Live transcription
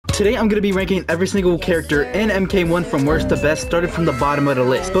Today I'm going to be ranking every single character in MK1 from worst to best, starting from the bottom of the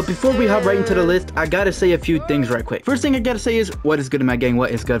list. But before we hop right into the list, I gotta say a few things right quick. First thing I gotta say is, what is good in my gang?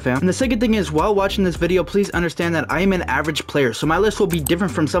 What is good, fam? And the second thing is, while watching this video, please understand that I am an average player, so my list will be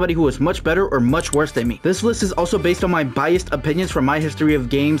different from somebody who is much better or much worse than me. This list is also based on my biased opinions from my history of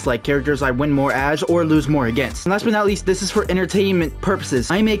games, like characters I win more as or lose more against. And last but not least, this is for entertainment purposes.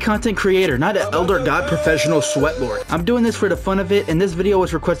 I am a content creator, not an elder god professional sweatlord. I'm doing this for the fun of it, and this video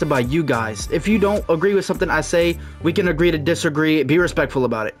was requested by you guys. If you don't agree with something I say, we can agree to disagree. Be respectful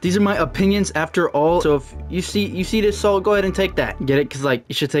about it. These are my opinions after all, so if you see this salt, go ahead and take that. Get it? Because like,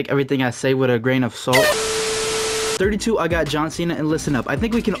 you should take everything I say with a grain of salt. 32, I got John Cena, and listen up. I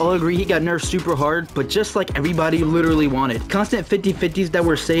think we can all agree he got nerfed super hard, but just like everybody literally wanted. Constant 50-50s that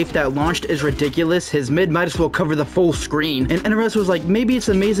were safe that launched is ridiculous. His mid might as well cover the full screen. And NRS was like, maybe it's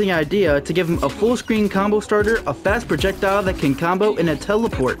an amazing idea to give him a full screen combo starter, a fast projectile that can combo, and a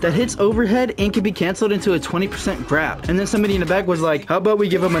teleport that hits overhead and can be canceled into a 20% grab. And then somebody in the back was like, how about we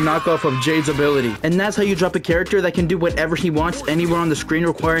give him a knockoff of Jade's ability? And that's how you drop a character that can do whatever he wants anywhere on the screen,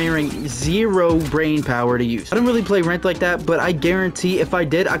 requiring zero brain power to use. I don't really play ranked like that, but I guarantee if I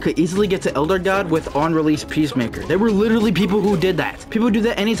did, I could easily get to Elder God with on-release Peacemaker. There were literally people who did that. People do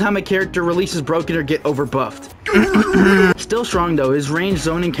that anytime a character releases broken or get overbuffed. Still strong though. His range,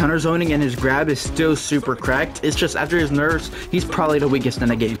 zoning, counter zoning, and his grab is still super cracked. It's just after his nerfs, he's probably the weakest in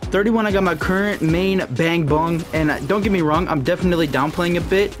the game. 31, I got my current main Bang Bong, and don't get me wrong, I'm definitely downplaying a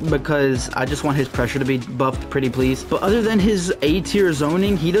bit because I just want his pressure to be buffed, pretty please. But other than his A tier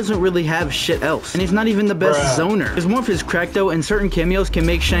zoning, he doesn't really have shit else, and he's not even the best zoner. His morph is cracked though, and certain cameos can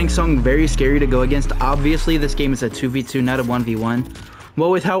make Shang Tsung very scary to go against. Obviously, this game is a 2v2, not a 1v1.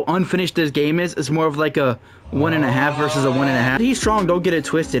 Well, with how unfinished this game is, it's more of like a 1.5 versus a 1.5. He's strong, don't get it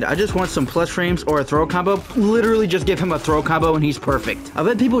twisted. I just want some plus frames or a throw combo. Literally just give him a throw combo and he's perfect. I've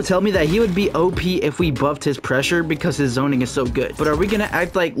had people tell me that he would be OP if we buffed his pressure because his zoning is so good. But are we gonna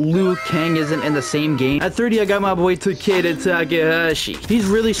act like Liu Kang isn't in the same game? At 30, I got my boy Takeda Takahashi. He's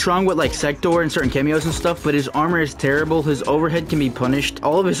really strong with like Sector and certain cameos and stuff, but his armor is terrible. His overhead can be punished.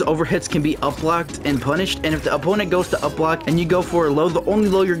 All of his overheads can be up blocked and punished. And if the opponent goes to up block and you go for a low, the only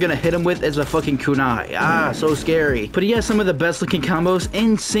low you're gonna hit him with is a fucking kunai. So scary. But he has some of the best looking combos,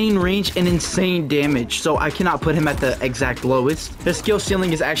 insane range, and insane damage, so I cannot put him at the exact lowest. His skill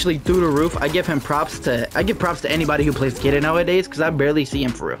ceiling is actually through the roof. I give props to anybody who plays Takeda nowadays, because I barely see him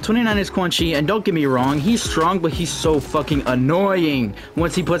for real. 29 is Quan Chi, and don't get me wrong, he's strong, but he's so fucking annoying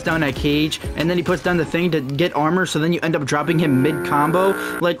once he puts down that cage, and then he puts down the thing to get armor, so then you end up dropping him mid combo.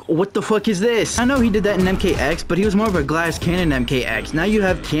 Like, what the fuck is this? I know he did that in MKX, but he was more of a glass cannon MKX. Now you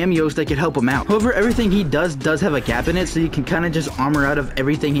have cameos that could help him out. However, everything he does have a gap in it, so you can kind of just armor out of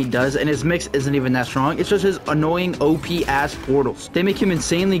everything he does, and his mix isn't even that strong. It's just his annoying OP ass portals. They make him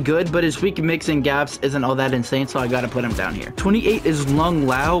insanely good, but his weak mix and gaps isn't all that insane, so I gotta put him down here. 28 is Lung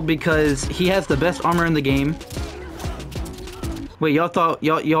Lao because he has the best armor in the game. Wait, y'all thought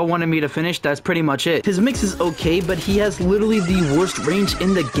y'all wanted me to finish? That's pretty much it. His mix is okay, but he has literally the worst range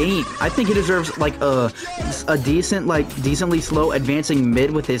in the game. I think he deserves like a decent, like decently slow advancing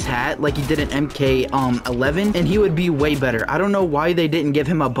mid with his hat, like he did in MK11, and he would be way better. I don't know why they didn't give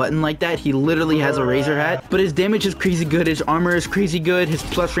him a button like that. He literally has a razor hat, but his damage is crazy good. His armor is crazy good. His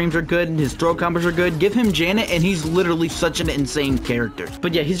plus frames are good. His throw combos are good. Give him Janet, and he's literally such an insane character.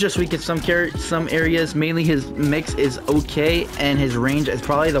 But yeah, he's just weak in some areas. Mainly his mix is okay, and his range is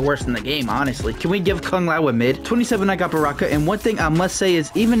probably the worst in the game, honestly. Can we give Kung Lao a mid? 27, I got Baraka, and one thing I must say is,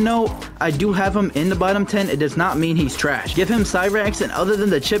 even though I do have him in the bottom 10, it does not mean he's trash. Give him Cyrax, and other than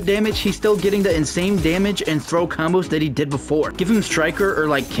the chip damage, he's still getting the insane damage and throw combos that he did before. Give him Striker or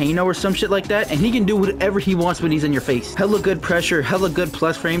like Kano or some shit like that, and he can do whatever he wants when he's in your face. Hella good pressure, hella good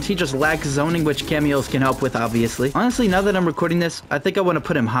plus frames. He just lacks zoning, which cameos can help with, obviously. Honestly, now that I'm recording this, I think I want to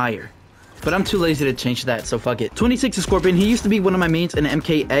put him higher, but I'm too lazy to change that, so fuck it. 26 is Scorpion. He used to be one of my mains in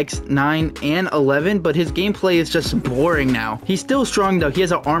MKX 9 and 11, but his gameplay is just boring now. He's still strong though. He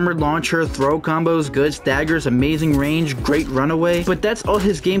has an armored launcher, throw combos, good staggers, amazing range, great runaway, but that's all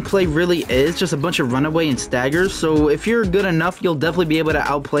his gameplay really is, just a bunch of runaway and staggers. So if you're good enough, you'll definitely be able to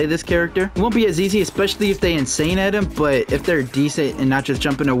outplay this character. It won't be as easy, especially if they insane at him, but if they're decent and not just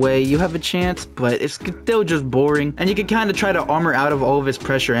jumping away, you have a chance, but it's still just boring, and you can kind of try to armor out of all of his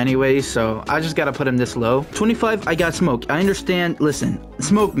pressure anyway, so I just gotta put him this low. 25, I got Smoke. I understand, listen,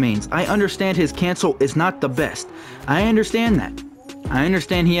 Smoke mains. I understand his cancel is not the best. I understand that. I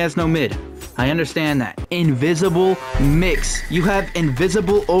understand he has no mid. I understand that. Invisible mix. You have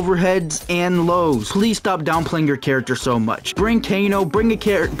invisible overheads and lows. Please stop downplaying your character so much. Bring Kano,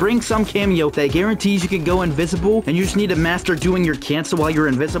 bring some cameo that guarantees you can go invisible, and you just need to master doing your cancel while you're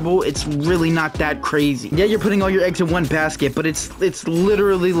invisible. It's really not that crazy. Yeah, you're putting all your eggs in one basket, but it's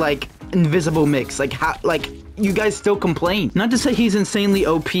literally like invisible mix. Like how, like, you guys still complain. Not to say he's insanely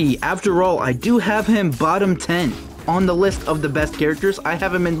OP. After all, I do have him bottom 10 on the list of the best characters. I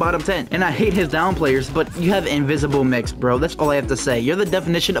have him in bottom 10, and I hate his down players, but you have invisible mix, bro. That's all I have to say. You're the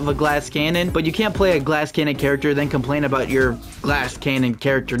definition of a glass cannon, but you can't play a glass cannon character then complain about your glass cannon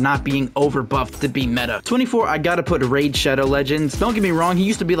character not being over buffed to be meta. 24, I gotta put Raid Shadow Legends. Don't get me wrong, he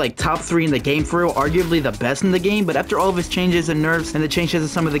used to be like top 3 in the game for real, arguably the best in the game, but after all of his changes and nerfs and the changes in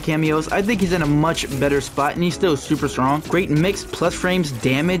some of the cameos, I think he's in a much better spot, and he's still super strong. Great mix, plus frames,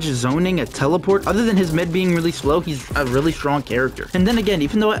 damage, zoning, a teleport. Other than his mid being really slow, he's a really strong character. And then again,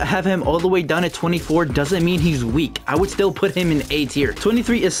 even though I have him all the way down at 24, doesn't mean he's weak. I would still put him in A tier.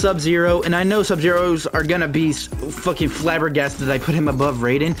 23 is Sub-Zero, and I know Sub-Zeros are gonna be fucking flabbergasted that I put him above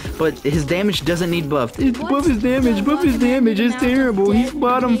Raiden, but his damage doesn't need buffed. It's buff his damage, is terrible. He's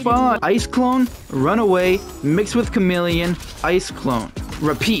bottom 5. Ice Clone, Runaway, mixed with Chameleon, Ice Clone.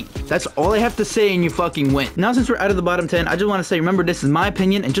 Repeat. That's all I have to say and you fucking win. Now since we're out of the bottom 10, I just want to say, remember, this is my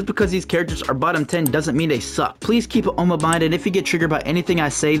opinion, and just because these characters are bottom 10 doesn't mean they suck. Please keep it on my mind, and if you get triggered by anything I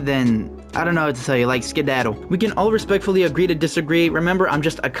say, then I don't know what to tell you, like skedaddle. We can all respectfully agree to disagree. Remember, I'm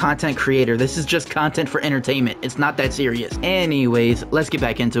just a content creator. This is just content for entertainment. It's not that serious. Anyways, let's get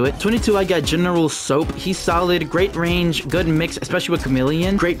back into it. 22, I got General Soap. He's solid, great range, good mix, especially with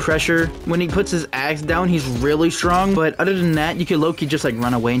Chameleon. Great pressure. When he puts his axe down, he's really strong, but other than that, you can low-key just like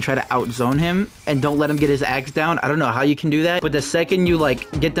run away and try to outzone him and don't let him get his axe down. I don't know how you can do that, but the second you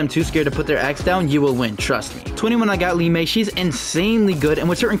like get them too scared to put their axe down, you will win, trust me. 21, I got Lee Mei. She's insanely good, and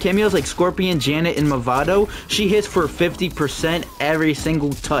with certain cameos like Scorpion, Janet, and Movado, she hits for 50% every single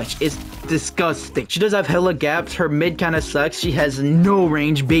touch. It's disgusting. She does have hella gaps. Her mid kind of sucks. She has no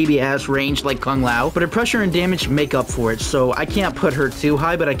range, baby ass range like Kung Lao, but her pressure and damage make up for it, so I can't put her too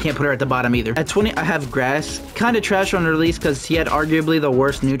high, but I can't put her at the bottom either. At 20, I have Grass. Kind of trash on release because he had arguably the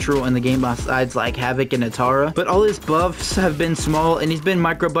worst neutral in the game besides like Havoc and Atara, but all his buffs have been small, and he's been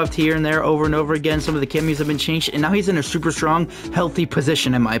micro buffed here and there over and over again. Some of the cameos have been changed, and now he's in a super strong, healthy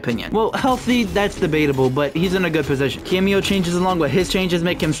position in my opinion. Well, healthy, that's debatable, but he's in a good position. Cameo changes along with his changes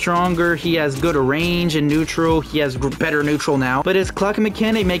make him stronger. He has good range and neutral. He has better neutral now, but his clock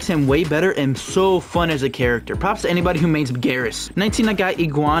mechanic makes him way better and so fun as a character. Props to anybody who mains Garrus. 19, I got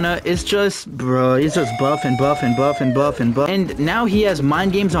Iguana. It's just, bro, he's just buff and buff and buff and buff and buff, and now he has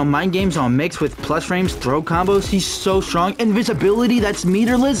mind games on mix with plus frames, throw combos. He's so strong. Invisibility, that's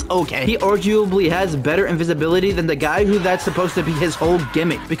meterless. Okay, he arguably has better invisibility than the guy who that's supposed to be his whole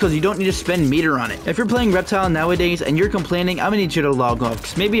gimmick, because you don't need to spend meter on it. If you're playing Reptile nowadays and you're complaining, I'm gonna need you to log off,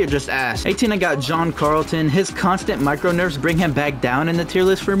 because maybe you're just ass. 18, I got John Carlton. His constant micro nerfs bring him back down in the tier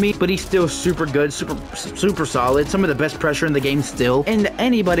list for me, but he's still super good, super solid. Some of the best pressure in the game still, and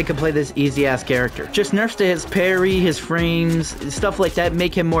anybody can play this easy ass character. Just nerfs to his parry, his frames, stuff like that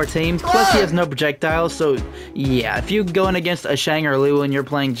make him more tame. Plus he has no projectiles, so yeah, if you're going against a Shang or Liu and you're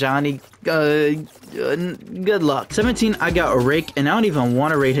playing Johnny, good luck. 17, I got Rick, and I don't even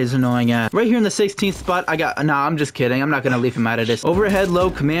want to rate his annoying ass. Right here in the 16th spot, I got, nah, I'm just kidding. I'm not gonna leave him out of this. Overhead low,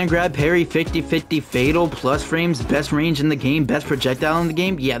 command grab, parry, 50-50, fatal, plus frames, best range in the game, best projectile in the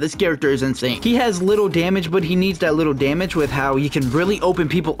game. Yeah, this character is insane. He has little damage, but he needs that little damage with how you can really open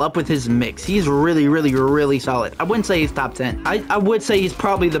people up with his mix. He's really solid. I wouldn't say he's top 10. I would say he's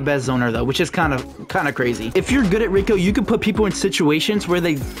probably the best zoner though, which is kind of crazy. If you're good at Rico, you can put people in situations where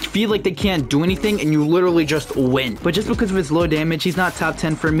they feel like they can't do anything and you literally just win. But just because of his low damage, he's not top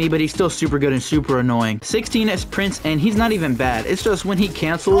 10 for me, but he's still super good and super annoying. 16 is Prince, and he's not even bad. It's just when he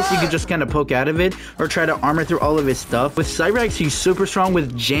cancels, you can just kind of poke out of it or try to armor through all of his stuff. With Cyrax, he's super strong.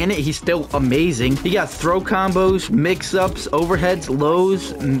 With Janet, he's still amazing. He got throw combos, mix-ups, overheads,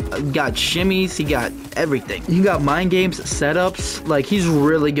 lows, got shimmies, he got everything. He got mind games, setups, like he's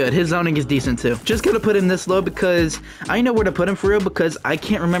really good. His zoning is decent too. Just gonna put him this low because I know where to put him for real, because I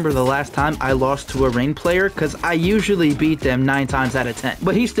can't remember the last time I lost to a Rain player, because I usually beat them 9 times out of 10.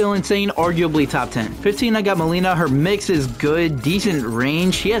 But he's still insane, arguably top 10. 15, I got Melina. Her mix is good, decent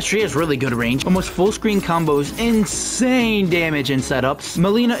range. She has really good range. Almost full screen combos, insane damage and setups.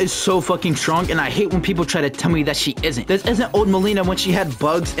 Melina is so fucking strong, and I hate when people try to tell me that she isn't. This isn't old Melina when she had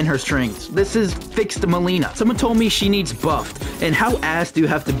bugs in her strings. This is fixed Melina. Someone told me she needs buffed, and how ass do you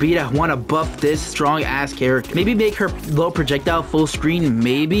have to be to want to buff this strong ass character? Maybe make her low projectile full screen,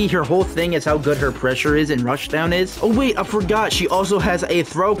 maybe. Her whole thing is how good her pressure is and rushdown is. Oh wait, I forgot. She also has a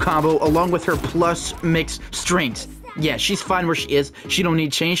throw combo along with her plus mix strings. Yeah, she's fine where she is. She don't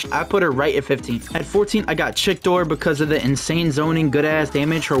need change. I put her right at 15. At 14, I got Chick Door because of the insane zoning, good ass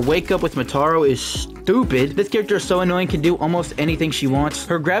damage. Her wake up with Mataro is stupid. This character is so annoying, can do almost anything she wants.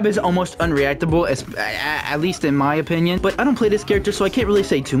 Her grab is almost unreactable, at least in my opinion. But I don't play this character, so I can't really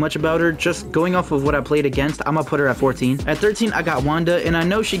say too much about her. Just going off of what I played against, I'm gonna put her at 14. At 13, I got Wanda, and I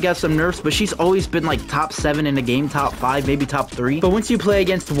know she got some nerfs, but she's always been like top 7 in the game, top 5, maybe top 3. But once you play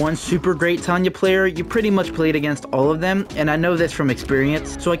against one super great Tanya player, you pretty much played against all of them, and I know this from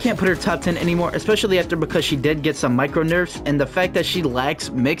experience, so I can't put her top 10 anymore, especially after because she did get some micro nerfs, and the fact that she lacks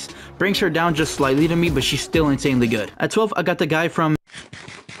mix brings her down just slightly to me, but she's still insanely good. At 12, I got the guy from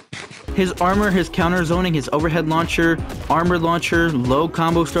his armor, his counter zoning, his overhead launcher, armor launcher, low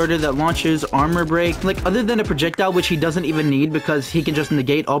combo starter that launches armor break. Like, other than a projectile, which he doesn't even need because he can just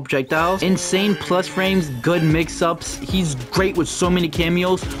negate all projectiles. Insane plus frames, good mix-ups. He's great with so many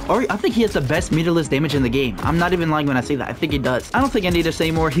cameos. Or I think he has the best meterless damage in the game. I'm not even lying when I say that. I think he does. I don't think I need to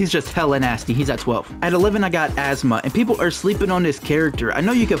say more. He's just hella nasty. He's at 12. At 11, I got Asma, and people are sleeping on this character. I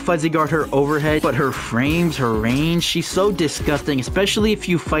know you can fuzzy guard her overhead, but her frames, her range, she's so disgusting, especially if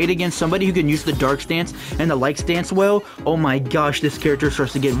you fight against somebody who can use the dark stance and the light stance well. Oh my gosh, this character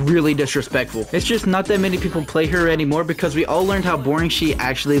starts to get really disrespectful. It's just not that many people play her anymore because we all learned how boring she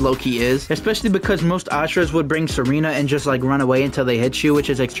actually low-key is, especially because most Ashras would bring Serena and just like run away until they hit you,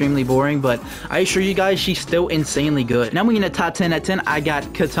 which is extremely boring, but I assure you guys, she's still insanely good. Now we in the top 10. At 10, I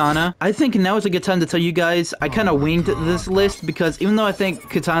got Katana. I think now is a good time to tell you guys, I kind of winged this list because even though I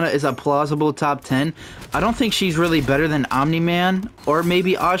think Katana is a plausible top 10, I don't think she's really better than Omni-Man or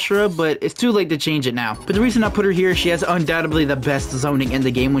maybe Ashura, but it's too late to change it now. But the reason I put her here, she has undoubtedly the best zoning in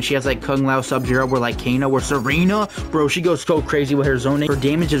the game when she has like Kung Lao, Sub-Zero, or like Kano, or Serena. Bro, she goes so crazy with her zoning. Her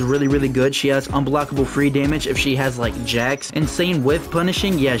damage is really, really good. She has unblockable free damage if she has like Jax. Insane whiff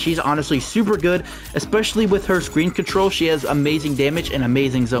punishing. Yeah, she's honestly super good, especially with her screen control. She has amazing damage and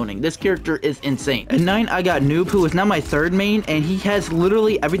amazing zoning. This character is insane. At 9, I got Noob, who is now my third main, and he has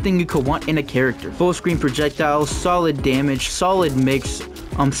literally everything you could want in a character. Full screen projectiles, solid damage, solid mix,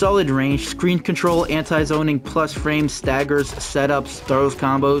 solid range, screen control, anti-zoning, plus frames, staggers, setups, throws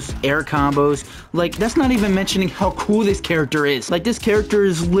combos, air combos. Like, that's not even mentioning how cool this character is. Like, this character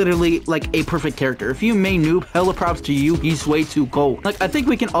is literally like a perfect character. If you main Noob, hella props to you. He's way too cold. Like, I think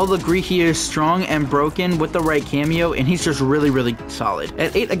we can all agree he is strong and broken with the right cameo, and he's just really, really solid.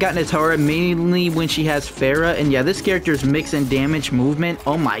 At 8, I got Natara, mainly when she has Pharah, and yeah, this character's mix and damage movement.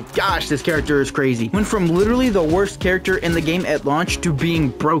 Oh my gosh, this character is crazy. Went from literally the worst character in the game at launch to being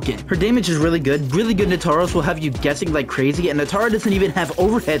broken. Her damage is really good. Really good Nataros will have you guessing like crazy, and Natara doesn't even have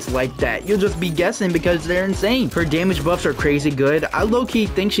overheads like that. You'll just be guessing because they're insane. Her damage buffs are crazy good. I low-key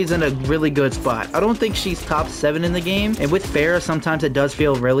think she's in a really good spot. I don't think she's top 7 in the game, and with Pharah, sometimes it does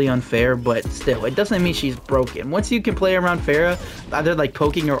feel really unfair, but still, it doesn't mean she's broken. Once you can play around Pharah, either like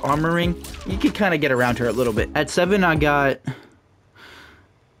poking or armoring, you can kind of get around her a little bit. At 7, I got...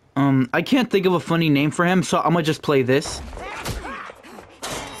 I can't think of a funny name for him, so I'm gonna just play this.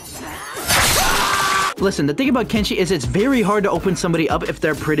 Listen, the thing about Kenshi is it's very hard to open somebody up if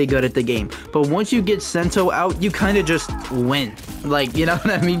they're pretty good at the game. But once you get Sento out, you kind of just win. Like, you know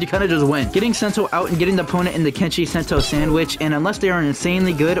what I mean? You kind of just win. Getting Sento out and getting the opponent in the Kenshi Sento sandwich, and unless they are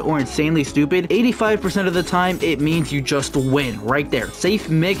insanely good or insanely stupid, 85% of the time, it means you just win right there. Safe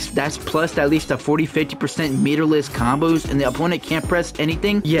mix, that's plus at least a 40-50% meterless combos, and the opponent can't press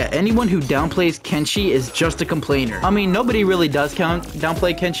anything. Yeah, anyone who downplays Kenshi is just a complainer. I mean, nobody really does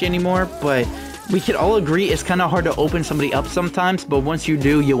downplay Kenshi anymore, but we can all agree it's kind of hard to open somebody up sometimes, but once you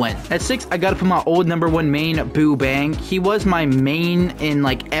do, you win. At 6, I gotta put my old #1 main, Boo Bang. He was my main in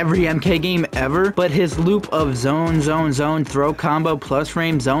like every MK game ever, but his loop of zone, zone, zone, throw combo, plus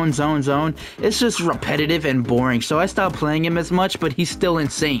frame, zone, zone, zone, it's just repetitive and boring, so I stopped playing him as much, but he's still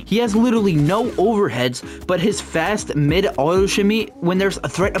insane. He has literally no overheads, but his fast mid auto shimmy, when there's a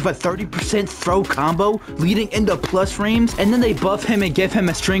threat of a 30% throw combo leading into plus frames, and then they buff him and give him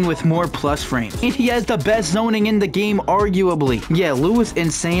a string with more plus frames. And he has the best zoning in the game, arguably. Yeah, Liu is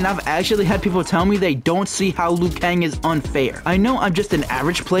insane. I've actually had people tell me they don't see how Liu Kang is unfair. I know I'm just an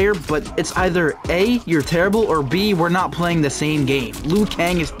average player, but it's either A, you're terrible, or B, we're not playing the same game. Liu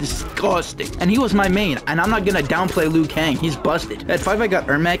Kang is disgusting. And he was my main, and I'm not gonna downplay Liu Kang. He's busted. At 5, I got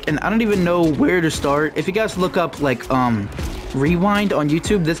Ermac, and I don't even know where to start. If you guys look up, like, Rewind on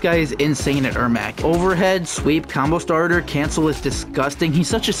YouTube, this guy is insane at Ermac. Overhead, sweep, combo starter, cancel is disgusting. He's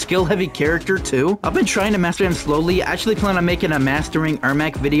such a skill heavy character too. I've been trying to master him slowly. I actually plan on making a mastering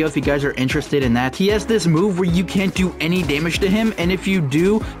Ermac video if you guys are interested in that. He has this move where you can't do any damage to him, and if you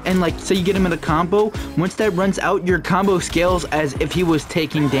do, and like say you get him in a combo, once that runs out, your combo scales as if he was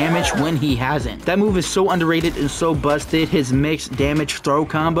taking damage when he hasn't. That move is so underrated and so busted. His mixed damage throw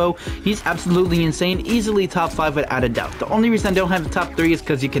combo, he's absolutely insane. Easily top 5 without a doubt. The only reason I don't have the top 3 is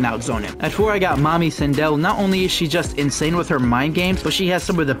because you can outzone him. At 4, I got Mommy Sindel. Not only is she just insane with her mind games, but she has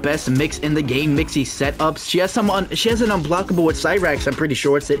some of the best mix in the game, mixy setups. She has an unblockable with Cyrax, I'm pretty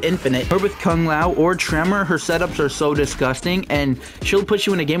sure it's at Infinite. Her with Kung Lao or Tremor, her setups are so disgusting, and she'll put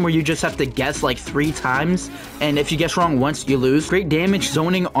you in a game where you just have to guess like 3 times, and if you guess wrong once, you lose. Great damage,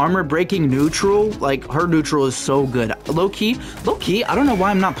 zoning, armor breaking, neutral. Like, her neutral is so good. Low-key, I don't know why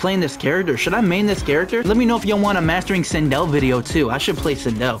I'm not playing this character. Should I main this character? Let me know if y'all want a mastering Sindel video too. I should play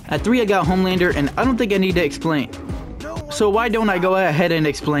Sindel. At 3, I got Homelander, and I don't think I need to explain. So why don't I go ahead and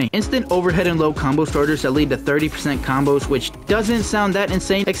explain? Instant overhead and low combo starters that lead to 30% combos, which doesn't sound that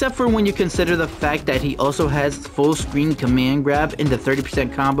insane, except for when you consider the fact that he also has full screen command grab into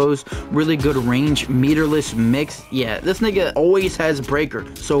 30% combos, really good range, meterless mix. Yeah, this nigga always has breaker,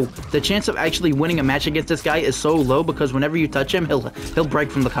 so the chance of actually winning a match against this guy is so low because whenever you touch him, he'll break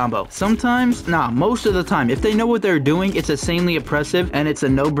from the combo. Sometimes, most of the time, if they know what they're doing, it's insanely oppressive, and it's a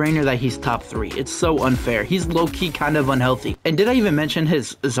no-brainer that he's top 3. It's so unfair. He's low-key kind of unhealthy. And did I even mention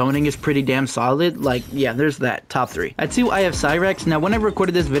his zoning is pretty damn solid? Like, yeah, there's that. Top 3. At 2, I have Cyrax. Now, when I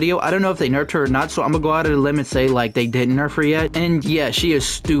recorded this video, I don't know if they nerfed her or not, so I'm gonna go out on a limb and say, like, they didn't nerf her yet. And yeah, she is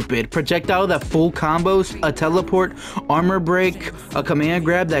stupid. Projectile that full combos, a teleport, armor break, a command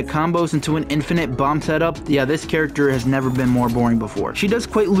grab that combos into an infinite bomb setup. Yeah, this character has never been more boring before. She does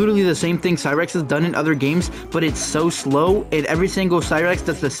quite literally the same thing Cyrax has done in other games, but it's so slow, and every single Cyrax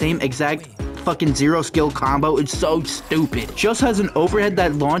does the same exact fucking 0 skill combo. It's so stupid. She also has an overhead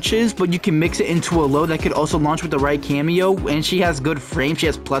that launches, but you can mix it into a low that could also launch with the right cameo, and she has good frames. She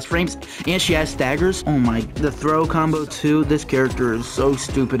has plus frames, and she has staggers. Oh my, the throw combo too. This character is so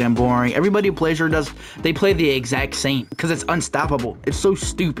stupid and boring. Everybody who plays her they play the exact same because it's unstoppable. It's so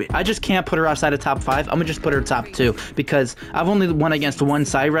stupid. I just can't put her outside of top 5. I'm gonna just put her top 2 because I've only won against one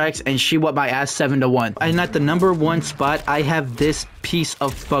Cyrax, and she whooped my ass 7-1. And at the number 1 spot, I have this piece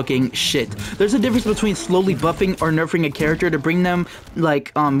of fucking shit. There's a difference between slowly buffing or nerfing a character to bring them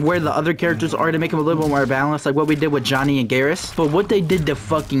like where the other characters are, to make them a little bit more balanced, like what we did with Johnny and Garrus. But what they did to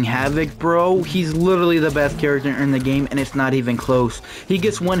fucking Havoc, bro, he's literally the best character in the game, and it's not even close. He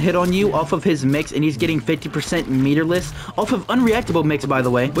gets one hit on you off of his mix, and he's getting 50% meterless off of unreactable mix, by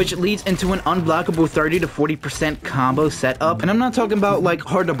the way, which leads into an unblockable 30 to 40% combo setup. And I'm not talking about like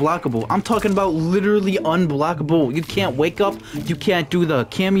hard to blockable. I'm talking about literally unblockable. You can't wake up. You can't do the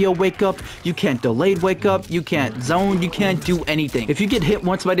cameo wake up. You can't delayed wake up, you can't zone, you can't do anything. If you get hit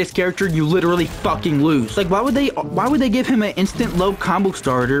once by this character, you literally fucking lose. Like, why would they give him an instant low combo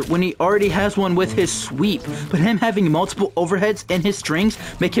starter when he already has one with his sweep? But him having multiple overheads in his strings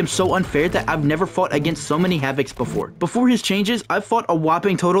make him so unfair that I've never fought against so many Havocs before. Before his changes, I've fought a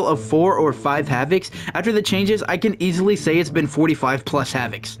whopping total of 4 or 5 Havocs. After the changes, I can easily say it's been 45 plus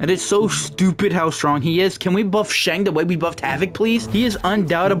Havocs. And it's so stupid how strong he is. Can we buff Shang the way we buffed Havoc, please? He is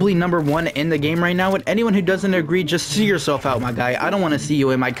undoubtedly number 1 in the game right now, and anyone who doesn't agree, just see yourself out, my guy. I don't want to see you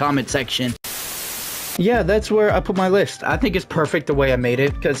in my comment section. Yeah, that's where I put my list. I think it's perfect the way I made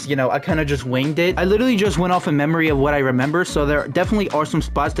it because, you know, I kind of just winged it. I literally just went off a memory of what I remember, so there definitely are some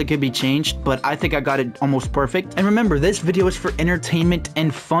spots that could be changed, but I think I got it almost perfect. And remember, this video is for entertainment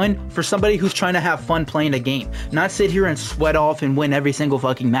and fun for somebody who's trying to have fun playing a game, not sit here and sweat off and win every single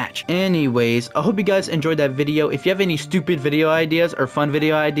fucking match. Anyways, I hope you guys enjoyed that video. If you have any stupid video ideas or fun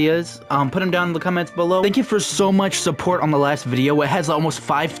video ideas, put them down in the comments below. Thank you for so much support on the last video. It has almost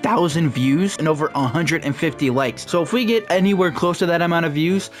 5,000 views and over 150 likes. So if we get anywhere close to that amount of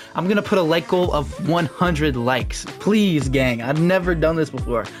views, I'm gonna put a like goal of 100 likes. Please, gang. I've never done this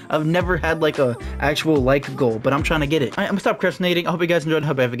before. I've never had like a actual like goal, but I'm trying to get it. Alright, I'm gonna stop procrastinating. I hope you guys enjoyed. I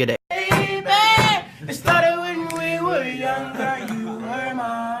hope you have a good day.